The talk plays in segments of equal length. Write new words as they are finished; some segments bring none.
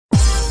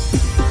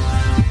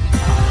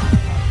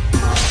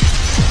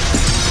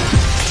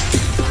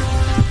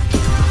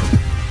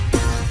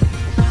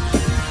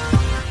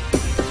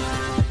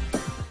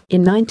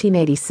In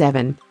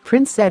 1987,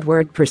 Prince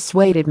Edward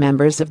persuaded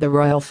members of the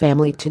royal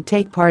family to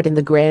take part in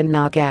the Grand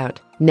Knockout,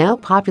 now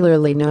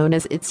popularly known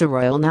as It's a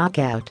Royal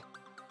Knockout.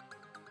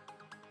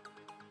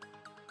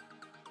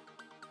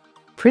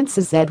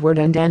 Princes Edward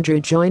and Andrew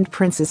joined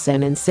Princess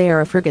Anne and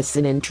Sarah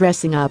Ferguson in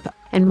dressing up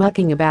and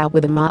mucking about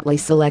with a motley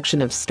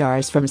selection of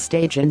stars from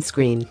stage and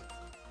screen.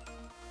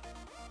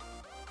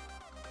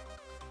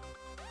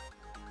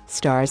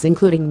 Stars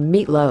including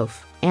Meat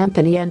Loaf,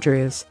 Anthony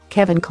Andrews,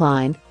 Kevin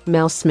Kline,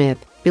 Mel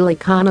Smith, Billy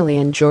Connolly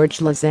and George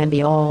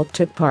Lazenby all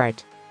took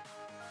part.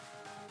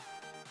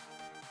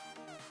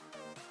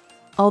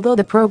 Although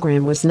the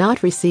program was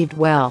not received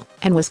well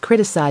and was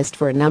criticized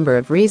for a number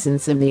of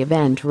reasons, and the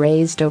event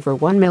raised over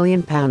 £1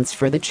 million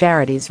for the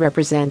charities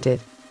represented.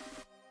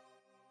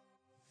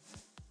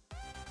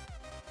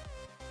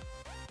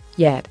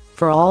 Yet,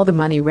 for all the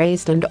money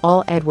raised and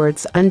all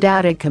Edward's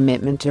undoubted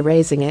commitment to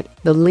raising it,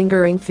 the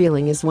lingering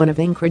feeling is one of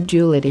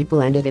incredulity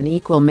blended in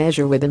equal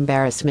measure with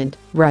embarrassment,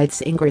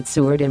 writes Ingrid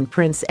Seward in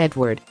Prince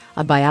Edward,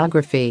 a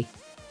biography.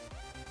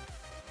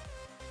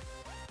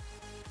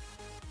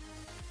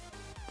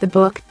 The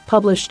book,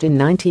 published in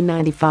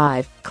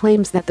 1995,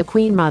 claims that the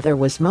Queen Mother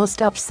was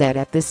most upset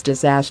at this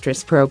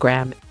disastrous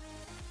program.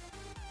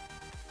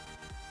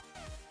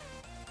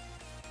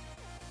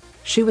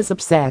 She was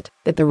upset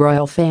that the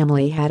royal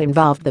family had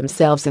involved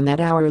themselves in that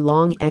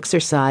hour-long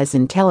exercise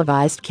in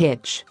televised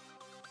kitsch.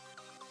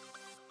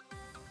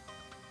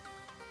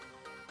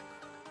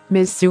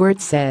 Ms Seward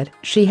said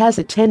she has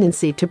a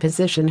tendency to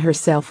position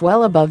herself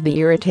well above the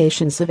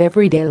irritations of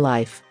everyday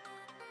life.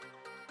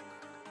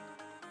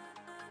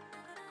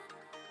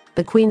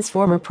 The Queen's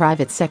former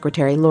private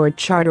secretary Lord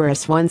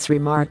Charteris once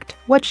remarked,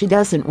 "What she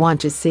doesn't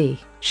want to see,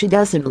 she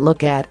doesn't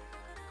look at."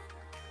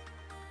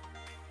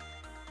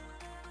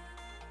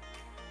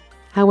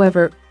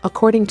 However,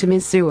 according to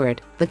Ms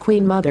Seward, the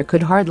Queen Mother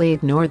could hardly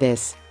ignore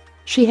this.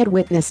 She had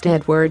witnessed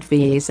Edward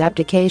VIII's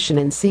abdication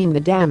and seen the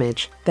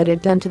damage that it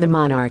had done to the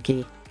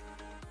monarchy.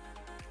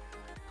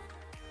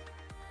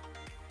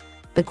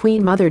 The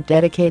Queen Mother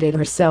dedicated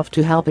herself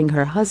to helping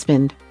her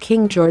husband,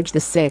 King George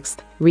VI,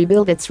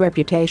 rebuild its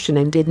reputation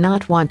and did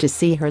not want to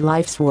see her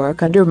life's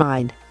work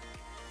undermined.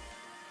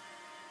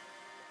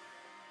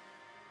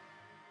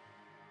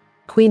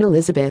 Queen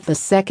Elizabeth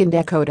II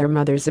echoed her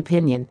mother's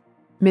opinion.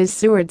 Ms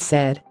Seward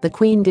said the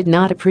Queen did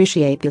not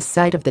appreciate the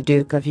sight of the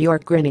Duke of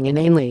York grinning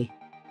inanely.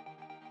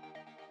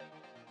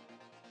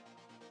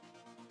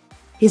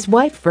 His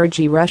wife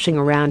Fergie rushing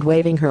around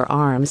waving her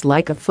arms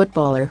like a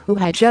footballer who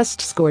had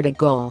just scored a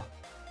goal.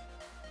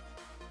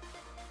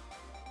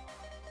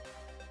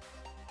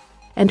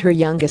 And her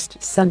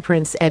youngest son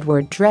Prince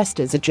Edward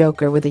dressed as a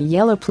joker with a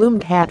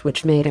yellow-plumed hat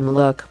which made him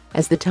look,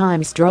 as the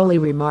Times drolly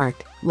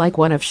remarked, like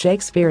one of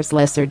Shakespeare's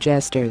lesser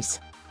jesters.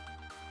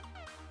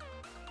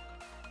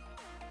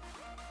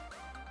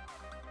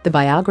 The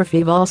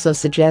biography also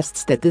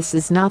suggests that this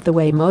is not the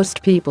way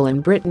most people in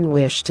Britain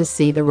wish to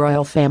see the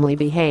royal family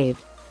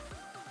behave.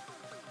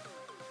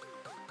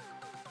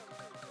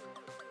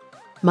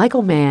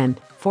 Michael Mann,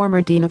 former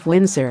Dean of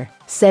Windsor,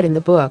 said in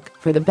the book,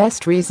 "For the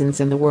best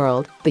reasons in the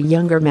world, the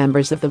younger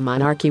members of the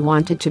monarchy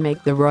wanted to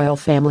make the royal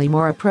family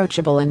more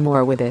approachable and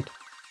more with it."